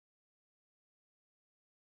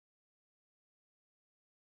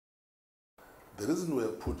The reason we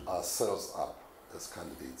have put ourselves up as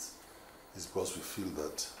candidates is because we feel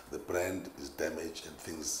that the brand is damaged and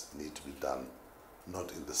things need to be done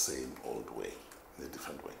not in the same old way, in a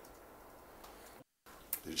different way.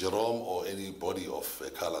 If Jerome or anybody of a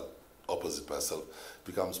color opposite myself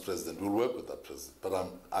becomes president, we'll work with that president. But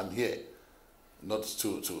I'm here not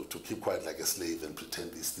to keep quiet like a slave and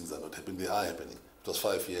pretend these things are not happening. They are happening. It was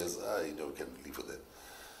 5 years, we can live with it.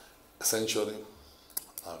 A century,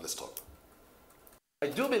 now let's talk. I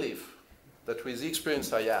do believe that with the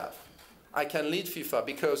experience I have, I can lead FIFA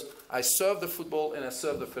because I serve the football and I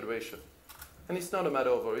serve the federation. And it's not a matter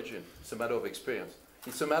of origin, it's a matter of experience.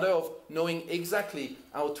 It's a matter of knowing exactly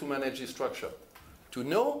how to manage the structure, to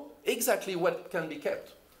know exactly what can be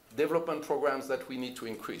kept, development programs that we need to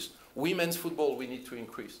increase, women's football we need to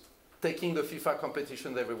increase, taking the FIFA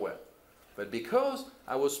competitions everywhere. But because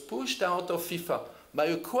I was pushed out of FIFA by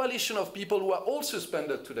a coalition of people who are all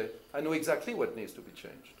suspended today, I know exactly what needs to be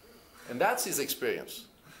changed. And that's his experience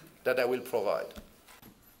that I will provide.